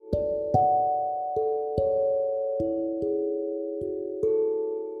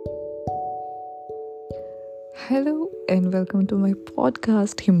Hello and welcome to my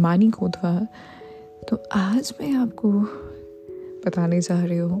podcast Himani कोतवा। तो आज मैं आपको बताने जा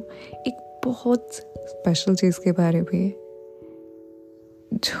रही हूँ एक बहुत स्पेशल चीज़ के बारे में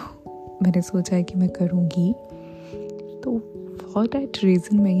जो मैंने सोचा है कि मैं करूँगी। तो फॉर दैट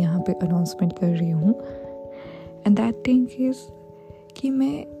रीज़न मैं यहाँ पे अनाउंसमेंट कर रही हूँ एंड दैट थिंग इज़ कि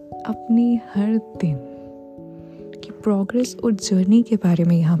मैं अपनी हर दिन की प्रोग्रेस और जर्नी के बारे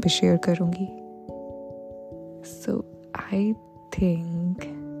में यहाँ पे शेयर करूँगी। So I think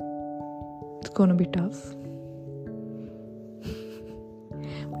it's gonna be tough.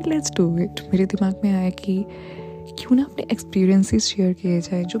 But let's do it. मेरे दिमाग में आया कि क्यों ना अपने एक्सपीरियंसेस शेयर किए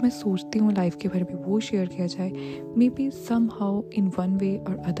जाए, जो मैं सोचती हूँ लाइफ के बारे में वो शेयर किया जाए। May be somehow in one way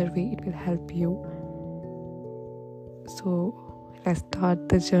or other way it will help you. So let's start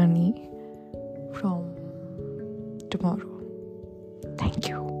the journey from tomorrow. Thank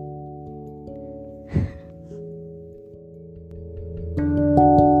you.